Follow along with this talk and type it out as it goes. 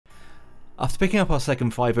After picking up our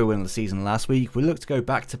second 5-0 win of the season last week, we look to go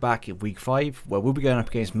back-to-back in week 5, where we'll be going up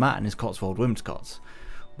against Matt and his Cotswold Whimsicott.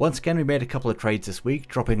 Once again, we made a couple of trades this week,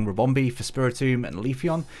 dropping 𝗜𝗿cie for Spiritomb and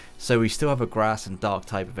Leafeon, so we still have a Grass and Dark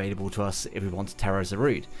type available to us if we want to Terra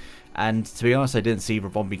𝗓𝗏. And to be honest, I didn't see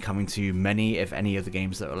𝗜𝗏𝗏cie coming to many, if any, of the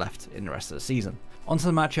games that are left in the rest of the season. Onto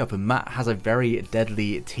the matchup, and Matt has a very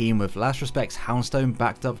deadly team with Last Respect's Houndstone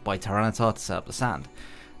backed up by Tyranitar to set up the sand.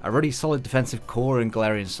 A really solid defensive core in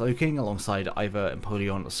Galarian Slowking alongside either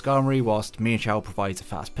𝗜𝗿𝗏 or Skarmory, whilst 𝗵𝗉 provides a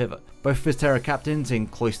fast pivot. Both of his Terra captains in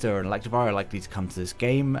𝗖𝗏𝗏 and 𝗫𝗏𝗏 are likely to come to this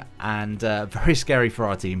game, and very scary for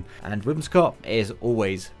our team, and Whimsicott is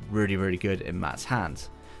always really good in Matt's hands.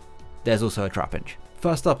 There's also a Trapinch.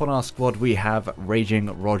 First up on our squad we have Raging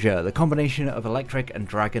Roger. The combination of Electric and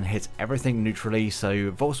Dragon hits everything neutrally, so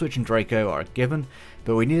Volt Switch and Draco are a given,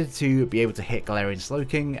 but we needed to be able to hit Galarian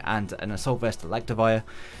Slowking and an Assault Vest 𝗫𝗏𝗏,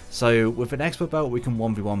 so with an Expert Belt we can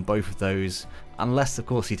 1v1 both of those, unless of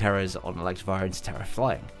course he Terras on 𝗫𝗏𝗏 into Terra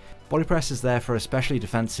Flying. Body Press is there for especially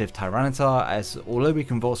defensive Tyranitar, as although we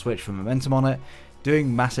can Volt Switch for momentum on it,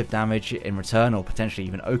 doing massive damage in return or potentially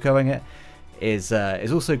even OHKOing it is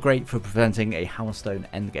also great for preventing a Houndstone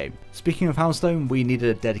endgame. Speaking of Houndstone, we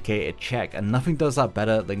needed a dedicated check, and nothing does that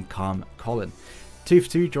better than Calm Colin. 2 for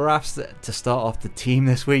 2 giraffes to start off the team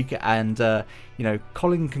this week, and you know,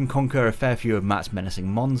 Colin can conquer a fair few of Matt's menacing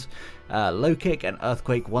mons. Low Kick and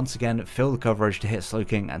Earthquake once again fill the coverage to hit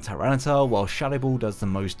Slowking and Tyranitar, while Shadow Ball does the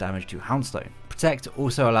most damage to Houndstone. Protect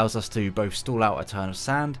also allows us to both stall out a turn of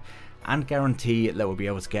sand and guarantee that we'll be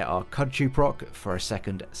able to get our 𝗜𝗏𝗏 proc for a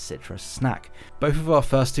second citrus snack. Both of our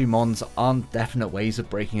first 2 mons aren't definite ways of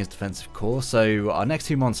breaking his defensive core, so our next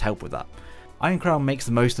 2 mons help with that. Iron Crown makes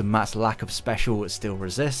the most of Matt's lack of special still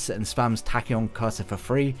resists and spams Tachyon Cutter for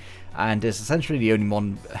free, and is essentially the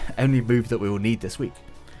only move that we will need this week.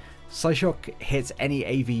 Psyshock hits any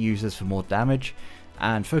AV users for more damage,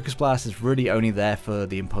 and Focus Blast is really only there for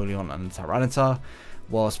the 𝗜𝗏𝗏 and Tyranitar,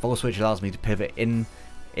 whilst Volt Switch allows me to pivot in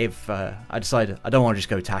if I decide I don't want to just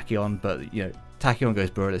go Tachyon, but you know, Tachyon goes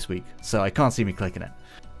Burrow this week, so I can't see me clicking it.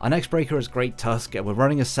 Our next breaker is Great Tusk, and we're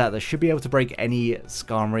running a set that should be able to break any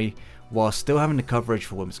Skarmory while still having the coverage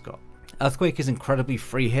for Whimsicott. Earthquake is incredibly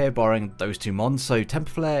free here, barring those 2 mons, so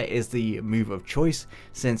Temper Flare is the move of choice,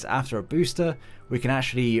 since after a booster we can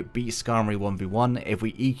actually beat Skarmory 1v1 if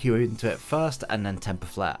we EQ into it first and then Temper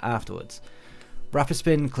Flare afterwards. Rapid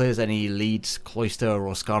Spin clears any leads, 𝗖𝗏𝗏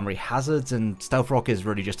or Skarmory hazards, and Stealth Rock is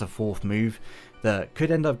really just a 4th move that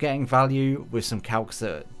could end up getting value with some calcs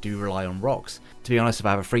that do rely on rocks. To be honest, if I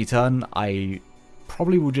have a free turn, I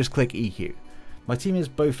probably will just click EQ. My team is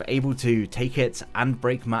both able to take hits and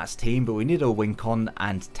break Matt's team, but we need a win con,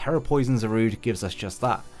 and Terra Poison 𝗓𝗏 gives us just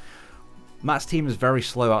that. Matt's team is very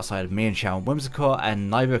slow outside of 𝗵𝗉 and Whimsicott, and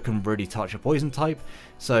neither can really touch a poison type,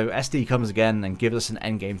 so SD comes again and gives us an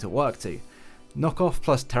endgame to work to. Knockoff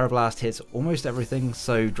plus Terra Blast hits almost everything,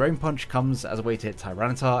 so Drain Punch comes as a way to hit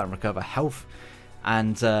Tyranitar and recover health,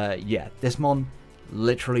 and yeah, this mon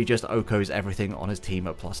literally just OHKOs everything on his team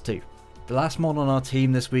at +2. The last mon on our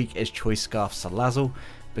team this week is Choice Scarf Salazzle,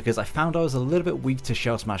 because I found I was a little bit weak to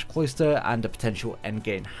Shell Smash 𝗖𝗏𝗏 and a potential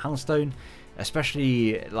endgame Houndstone,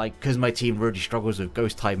 especially like because my team really struggles with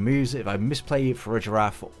ghost type moves if I misplay for a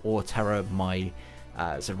Giraffe or Terra my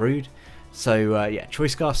𝗓𝗏. So yeah,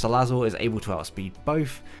 Choice Scarf Salazzle is able to outspeed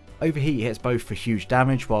both. Overheat hits both for huge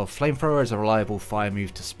damage, while Flamethrower is a reliable fire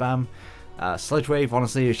move to spam. Sludge Wave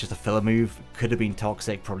honestly is just a filler move, could have been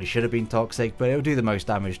toxic, probably should have been toxic, but it'll do the most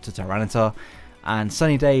damage to Tyranitar. And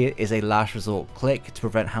Sunny Day is a last resort click to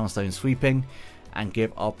prevent Houndstone sweeping and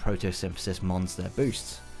give our Photosynthesis mons their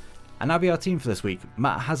boosts. And that'll be our team for this week.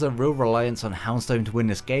 Matt has a real reliance on Houndstone to win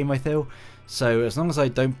this game, I feel, so as long as I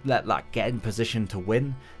don't let that get in position to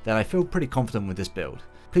win, then I feel pretty confident with this build.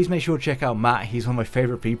 Please make sure to check out Matt, he's one of my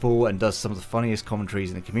favourite people and does some of the funniest commentaries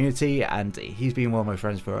in the community, and he's been one of my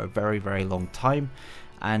friends for a very long time.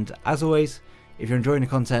 And as always, if you're enjoying the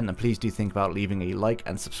content, then please do think about leaving a like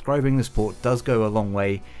and subscribing. The support does go a long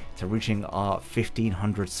way to reaching our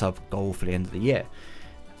 1500 sub goal for the end of the year.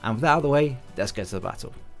 And with that out of the way, let's get to the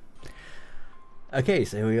battle. Okay,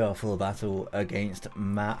 so here we are for the battle against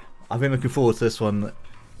Matt. I've been looking forward to this one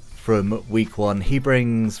from week 1. He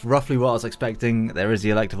brings roughly what I was expecting. There is the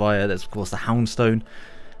𝗫𝗏𝗏, there's of course the Houndstone.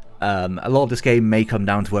 A lot of this game may come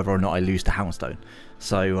down to whether or not I lose to Houndstone.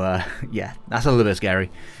 So yeah, that's a little bit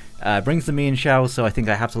scary. Brings the 𝗵𝗉, so I think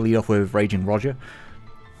I have to lead off with Raging Roger,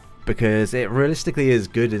 because it realistically is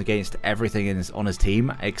good against everything on his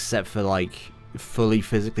team except for like fully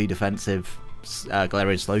physically defensive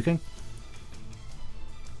Galarian Slowking.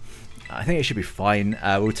 I think it should be fine.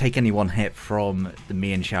 We'll take any one hit from the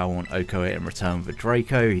𝗜𝗿cie on 𝗖𝗿cie in return for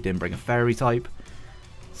Draco. He didn't bring a fairy type.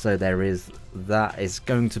 So there is that. Is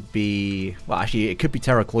going to be, well, actually it could be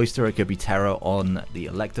Terra Cloister, it could be Terra on the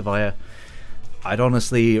𝗜𝗿ecie. I'd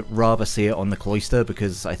honestly rather see it on the Cloister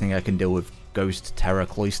because I think I can deal with Ghost Terra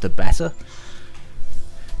Cloister better.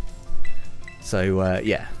 So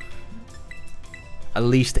yeah. At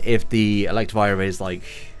least if the 𝗜𝗿𝗍ie is like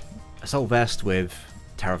Assault Vest with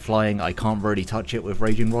Terra Flying, I can't really touch it with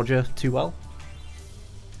Raging Roger too well.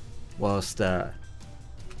 Whilst if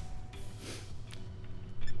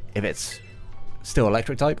it's still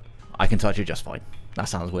electric type, I can touch it just fine. That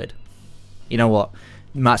sounds weird. You know what?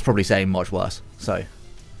 Matt's probably saying much worse, so.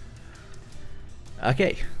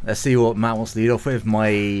 Okay, let's see what Matt wants to lead off with.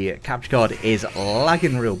 My capture card is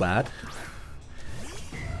lagging real bad.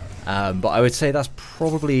 But I would say that's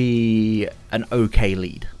probably an okay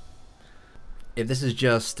lead. If this is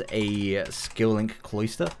just a Skill Link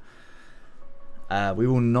Cloister, we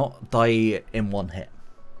will not die in one hit,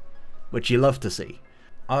 which you love to see.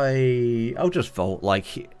 I'll just Volt.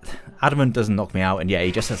 Like, Adamant doesn't knock me out, and yeah,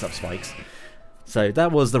 he just sets up spikes. So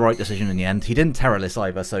that was the right decision in the end. He didn't Terra this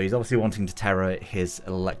either, so he's obviously wanting to Terra his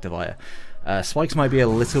𝗜𝗿𝗍ie. Spikes might be a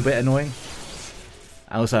little bit annoying.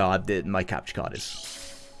 Also, my capture card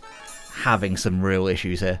is having some real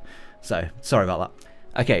issues here, so sorry about that.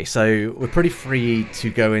 Okay, so we're pretty free to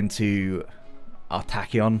go into our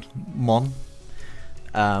Tachyon Mon.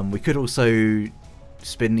 We could also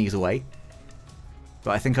spin these away,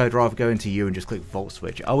 but I think I'd rather go into you and just click Volt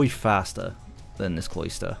Switch. Are we faster than this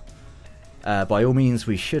Cloister? By all means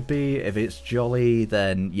we should be. If it's Jolly,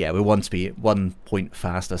 then yeah, we're 1 point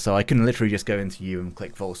faster, so I can literally just go into you and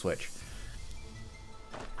click Volt Switch.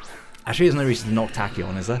 Actually, there's no reason to not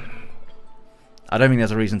Tachyon, is there? I don't think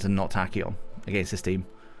there's a reason to not Tachyon against this team.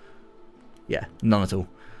 Yeah, none at all.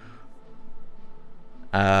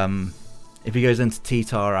 If he goes into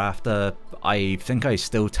T-Tar after, I think I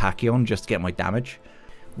still Tachyon just to get my damage.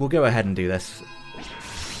 We'll go ahead and do this.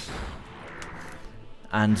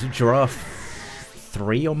 And Giraffe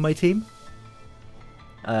 3 on my team.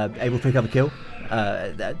 Able to pick up a kill.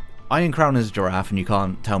 Iron Crown is Giraffe and you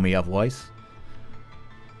can't tell me otherwise.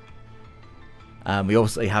 We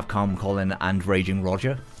obviously have Calm Colin and Raging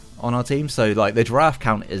Roger on our team, so like the Giraffe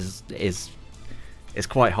count is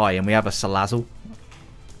quite high, and we have a Salazzle.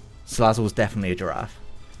 Salazzle is definitely a Giraffe.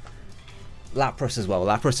 Lapras as well.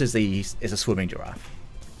 Lapras is a swimming Giraffe.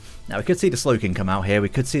 Now we could see the Slowking come out here. We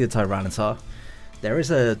could see the Tyranitar. There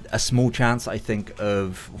is a small chance, I think,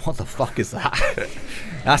 of... What the fuck is that?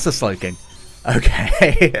 That's a Slowking.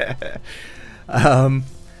 Okay.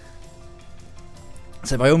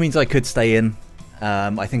 So by all means I could stay in.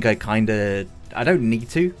 I think I don't need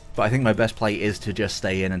to, but I think my best play is to just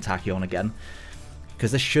stay in and Tachyon again.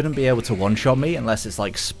 Because this shouldn't be able to one-shot me unless it's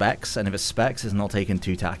like Specs, and if it's Specs, it's not taking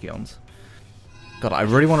 2 Tachyons. God, I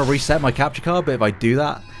really want to reset my capture card, but if I do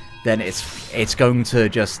that, then it's going to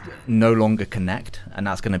just no longer connect, and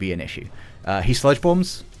that's going to be an issue. He Sludge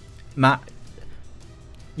Bombs. Matt,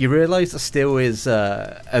 you realise that Steel is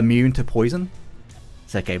immune to poison?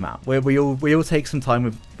 It's okay, Matt. We all take some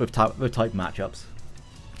time with type matchups.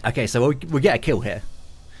 Okay, so we get a kill here.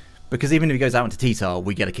 Because even if he goes out into T-Tar,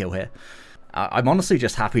 we get a kill here. I'm honestly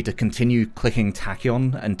just happy to continue clicking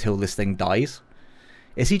Tachyon until this thing dies.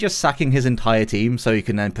 Is he just sacking his entire team so he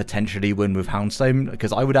can then potentially win with Houndstone?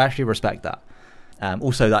 Because I would actually respect that.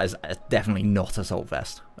 Also, that is definitely not Assault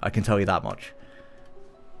Vest. I can tell you that much.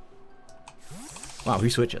 Wow, who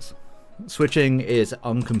switches? Switching is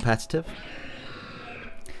uncompetitive.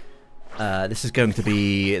 This is going to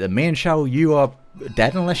be the 𝗜𝗿𝗍. You are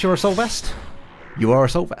dead unless you're Assault Vest. You are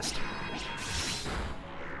Assault Vest.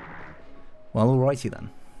 Well, alrighty then.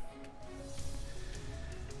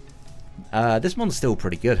 This one's still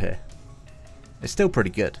pretty good here. It's still pretty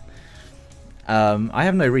good. I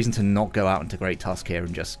have no reason to not go out into Great Tusk here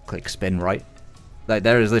and just click spin right. Like,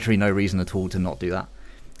 there is literally no reason at all to not do that.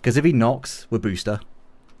 Because if he knocks, we're booster.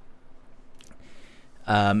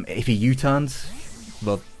 If he U-turns,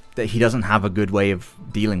 well, he doesn't have a good way of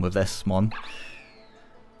dealing with this Mon.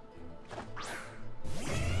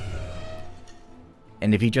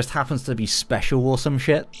 And if he just happens to be special or some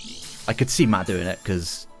shit, I could see Matt doing it,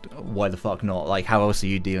 because why the fuck not? Like, how else are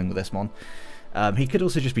you dealing with this Mon? He could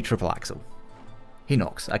also just be triple axle. He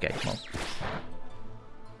knocks. Okay, well.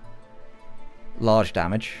 Large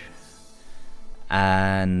damage.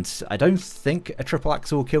 And I don't think a triple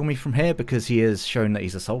axle will kill me from here, because he has shown that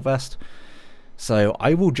he's Assault Vest. So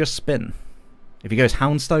I will just spin. If he goes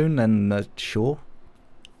Houndstone, then sure.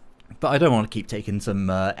 But I don't want to keep taking some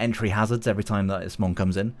entry hazards every time that this Mon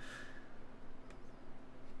comes in.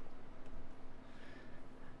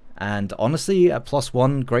 And honestly, at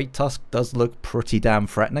 +1, Great Tusk does look pretty damn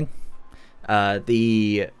threatening.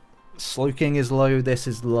 The Slowking is low, this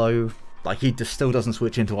is low. Like, he just still doesn't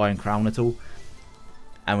switch into Iron Crown at all.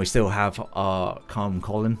 And we still have our Calm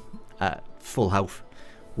Colin at full health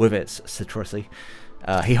with its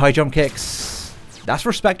𝗖𝗿𝚔. He high jump kicks. That's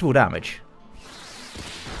respectable damage.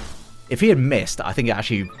 If he had missed, I think it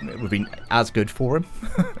actually would have been as good for him.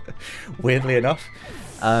 Weirdly enough.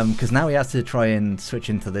 Because now he has to try and switch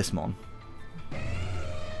into this mon.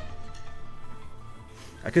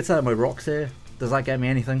 I could set up my rocks here. Does that get me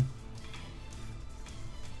anything?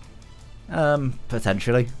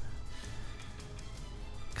 Potentially.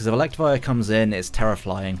 Because if Electivire comes in, it's Terra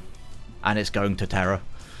flying. And it's going to Terra.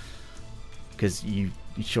 Because you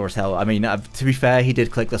sure as hell... I mean, to be fair, he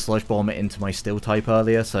did click the Sludge Bomb into my Steel type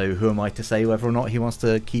earlier, so who am I to say whether or not he wants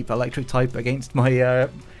to keep Electric type against my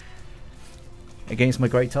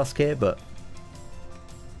Great Tusk here, but...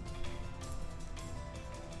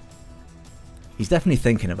 he's definitely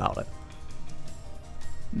thinking about it.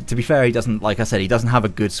 To be fair, he doesn't, like I said, he doesn't have a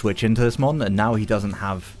good switch into this mon, and now he doesn't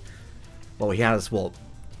have... well, he has, what,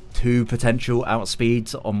 2 potential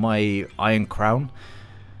outspeeds on my Iron Crown,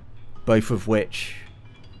 both of which...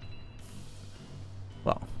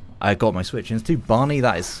 well, I got my switch into Barney.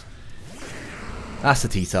 That's the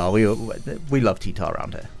T-Tar. We love T-Tar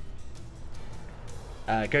around here.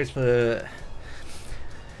 Goes for...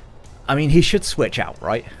 I mean, he should switch out,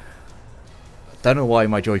 right? Don't know why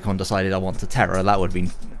my Joy-Con decided I want to Terra. That would have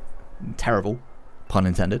been terrible, pun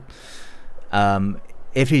intended.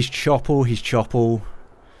 If he's Chopple, he's Chopple.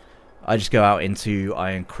 I just go out into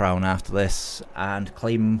Iron Crown after this and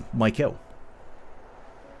claim my kill.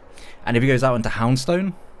 And if he goes out into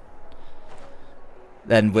Houndstone,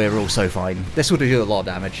 then we're also fine. This will do a lot of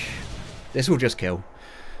damage. This will just kill.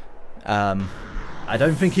 I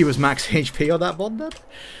don't think he was max HP on that Bonded,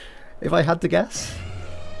 if I had to guess.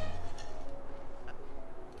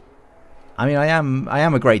 I mean, I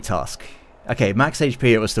am a Great Tusk. Okay, max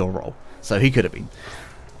HP it was still a roll, so he could have been.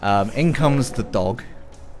 In comes the dog.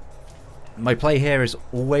 My play here is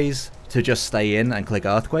always to just stay in and click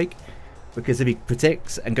Earthquake, because if he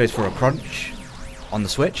predicts and goes for a crunch on the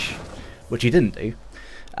switch, which he didn't do,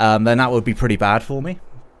 then that would be pretty bad for me.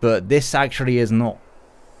 But this actually is not...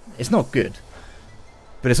 it's not good,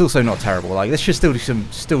 but it's also not terrible. Like, this should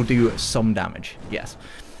still do some damage, yes.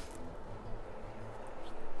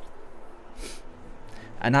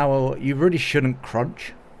 And now you really shouldn't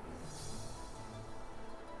crunch.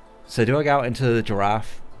 So do I go out into the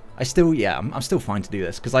Giraffe? I'm still fine to do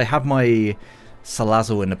this, because I have my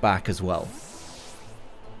Salazzle in the back as well.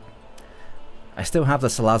 I still have the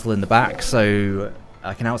Salazzle in the back, so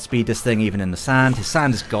I can outspeed this thing even in the sand. His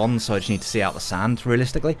sand is gone, so I just need to see out the sand,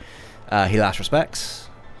 realistically. He last respects.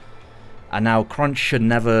 And now Crunch should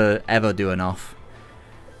never, ever do enough.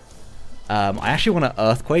 I actually want to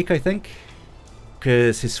Earthquake, I think.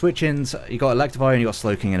 Because his switch-ins, you got Electivire and you got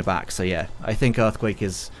Slowking in the back, so yeah. I think Earthquake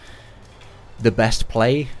is the best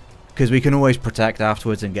play, because we can always protect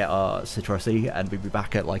afterwards and get our 𝗖𝗿𝚔, and we'll be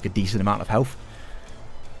back at like a decent amount of health.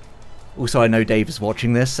 Also, I know Dave is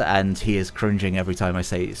watching this, and he is cringing every time I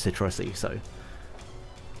say 𝗖𝗿𝚔, so...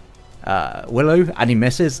 Willow, and he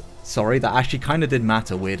misses. Sorry, that actually kind of did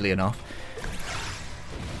matter, weirdly enough.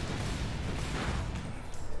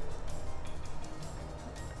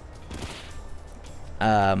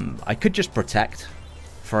 I could just protect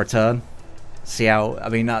for a turn. See how... I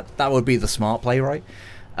mean, that would be the smart play, right?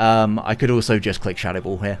 I could also just click Shadow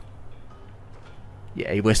Ball here.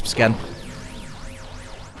 Yeah, he Wisps again.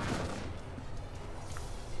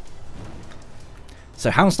 So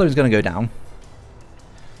Houndstone's going to go down.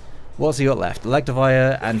 What's he got left?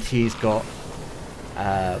 Electivire, and he's got...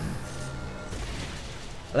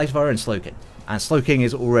 Electivire and Slowking. And Slowking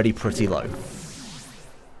is already pretty low.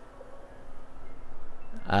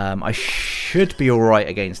 I should be alright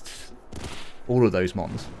against all of those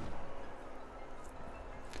mons.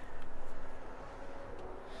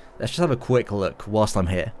 Let's just have a quick look whilst I'm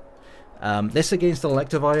here. This against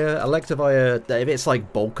Electivire. Electivire, if it's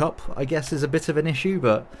like bulk up, I guess is a bit of an issue,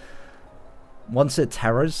 but once it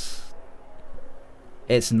terrors,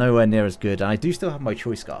 it's nowhere near as good. And I do still have my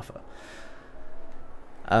Choice Scarfer.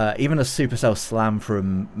 Even a Supercell Slam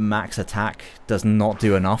from max attack does not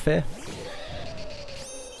do enough here.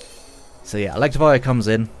 So yeah, Electivire comes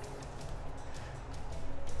in.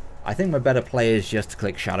 I think my better play is just to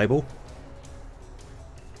click Shadow Ball.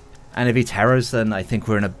 And if he terrors, then I think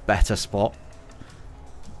we're in a better spot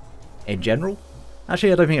in general.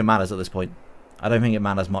 Actually, I don't think it matters at this point. I don't think it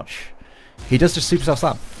matters much. He does just Supercell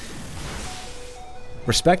Slam.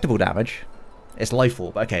 Respectable damage. It's Life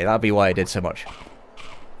Orb. Okay, that'd be why I did so much.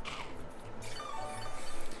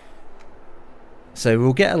 So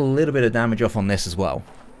we'll get a little bit of damage off on this as well.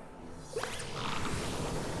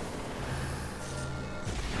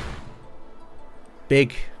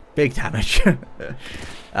 Big damage.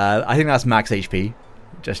 I think that's max HP,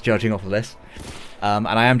 just judging off of this. And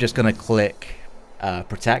I am just going to click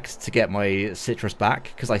Protect to get my citrus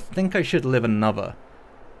back, because I think I should live another.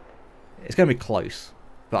 It's going to be close,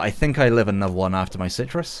 but I think I live another one after my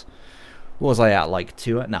citrus. What was I at, like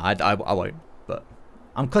 2? No, I won't, but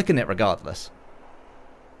I'm clicking it regardless.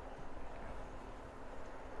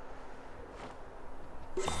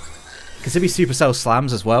 Because if he Supercell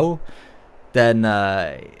slams as well, then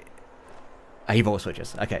he Volt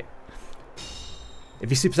switches. Okay.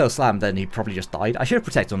 If he Supercell slammed, then he probably just died. I should have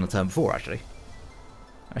protected on the turn before, actually.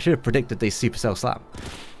 I should have predicted the Supercell slam.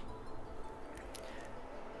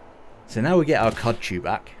 So now we get our 𝗜𝗿cie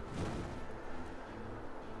back.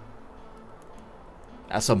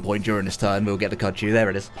 At some point during this turn, we'll get the 𝗜𝗿cie.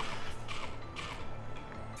 There it is.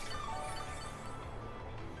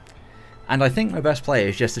 And I think my best play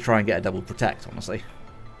is just to try and get a double protect, honestly.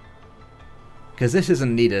 Because this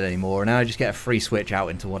isn't needed anymore, and now I just get a free switch out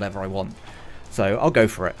into whatever I want. So I'll go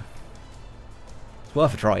for it. It's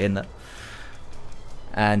worth a try, isn't it?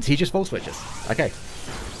 And he just Volt switches. Okay.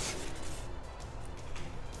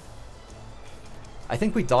 I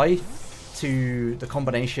think we die to the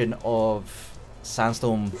combination of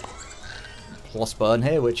Sandstorm plus Burn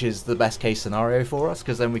here, which is the best case scenario for us,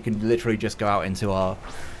 because then we can literally just go out into our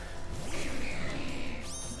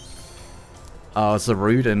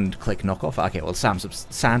𝗖𝗿cie and click knockoff. Okay, well sand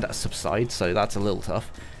subsides, so that's a little tough.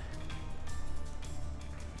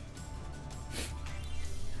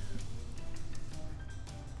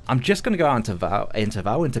 I'm just going to go out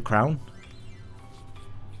into Crown.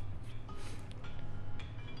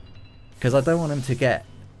 Because I don't want him to get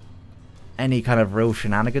any kind of real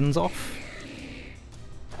shenanigans off.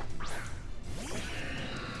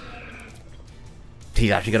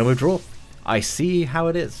 He's actually going to withdraw. I see how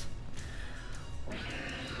it is.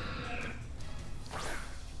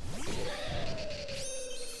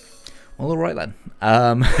 Well, alright then.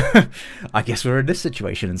 I guess we're in this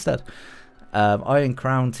situation instead. Iron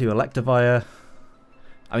Crown to 𝗜𝗿ecie.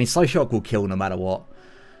 I mean, Psyshock will kill no matter what.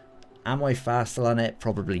 Am I faster than it?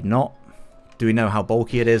 Probably not. Do we know how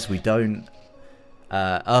bulky it is? We don't.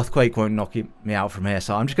 Earthquake won't knock me out from here,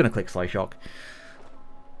 so I'm just going to click Psyshock.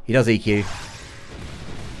 He does EQ.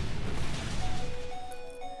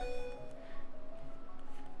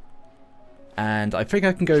 And I think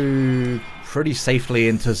I can go pretty safely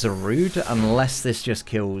into 𝗖𝗿cie unless this just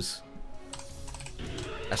kills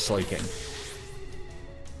a Slowking.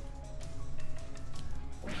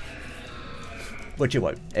 Which it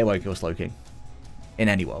won't. It won't kill Slowking. In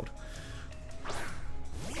any world.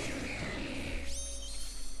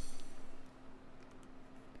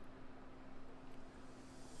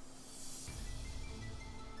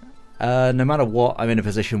 No matter what, I'm in a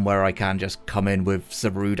position where I can just come in with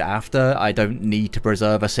𝗖𝗿cie after. I don't need to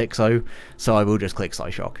preserve a 6-0, so I will just click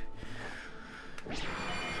Psyshock.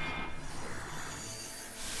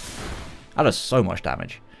 That does so much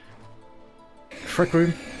damage. Trick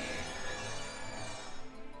Room.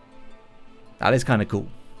 That is kind of cool.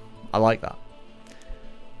 I like that.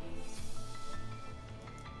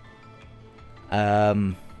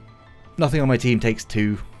 Nothing on my team takes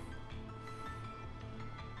 2.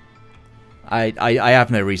 I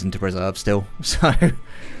have no reason to preserve still, so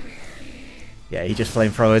yeah, he just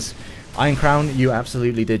flamethrowers. Iron Crown, you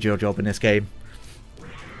absolutely did your job in this game.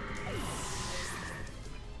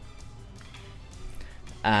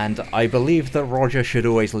 And I believe that Roger should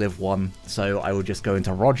always live 1, so I will just go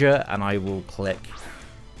into Roger and I will click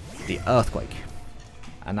the Earthquake.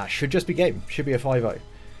 And that should just be game. Should be a 5-0.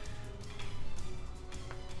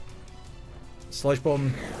 Sludge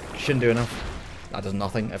Bomb shouldn't do enough. That does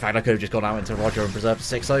nothing. In fact, I could have just gone out into Roger and preserved a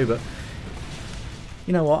 6-0, but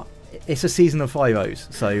you know what? It's a season of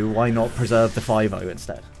 5-0s, so why not preserve the 5-0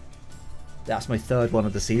 instead? That's my 3rd one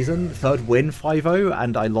of the season. 3rd win 5-0,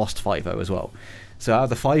 and I lost 5-0 as well. So out of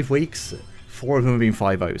the 5 weeks, 4 of them have been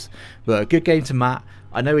 5-0s. But a good game to Matt.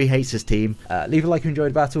 I know he hates his team. Leave a like if you enjoyed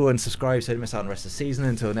the battle, and subscribe so you don't miss out on the rest of the season.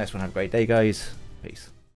 Until the next one, have a great day, guys. Peace.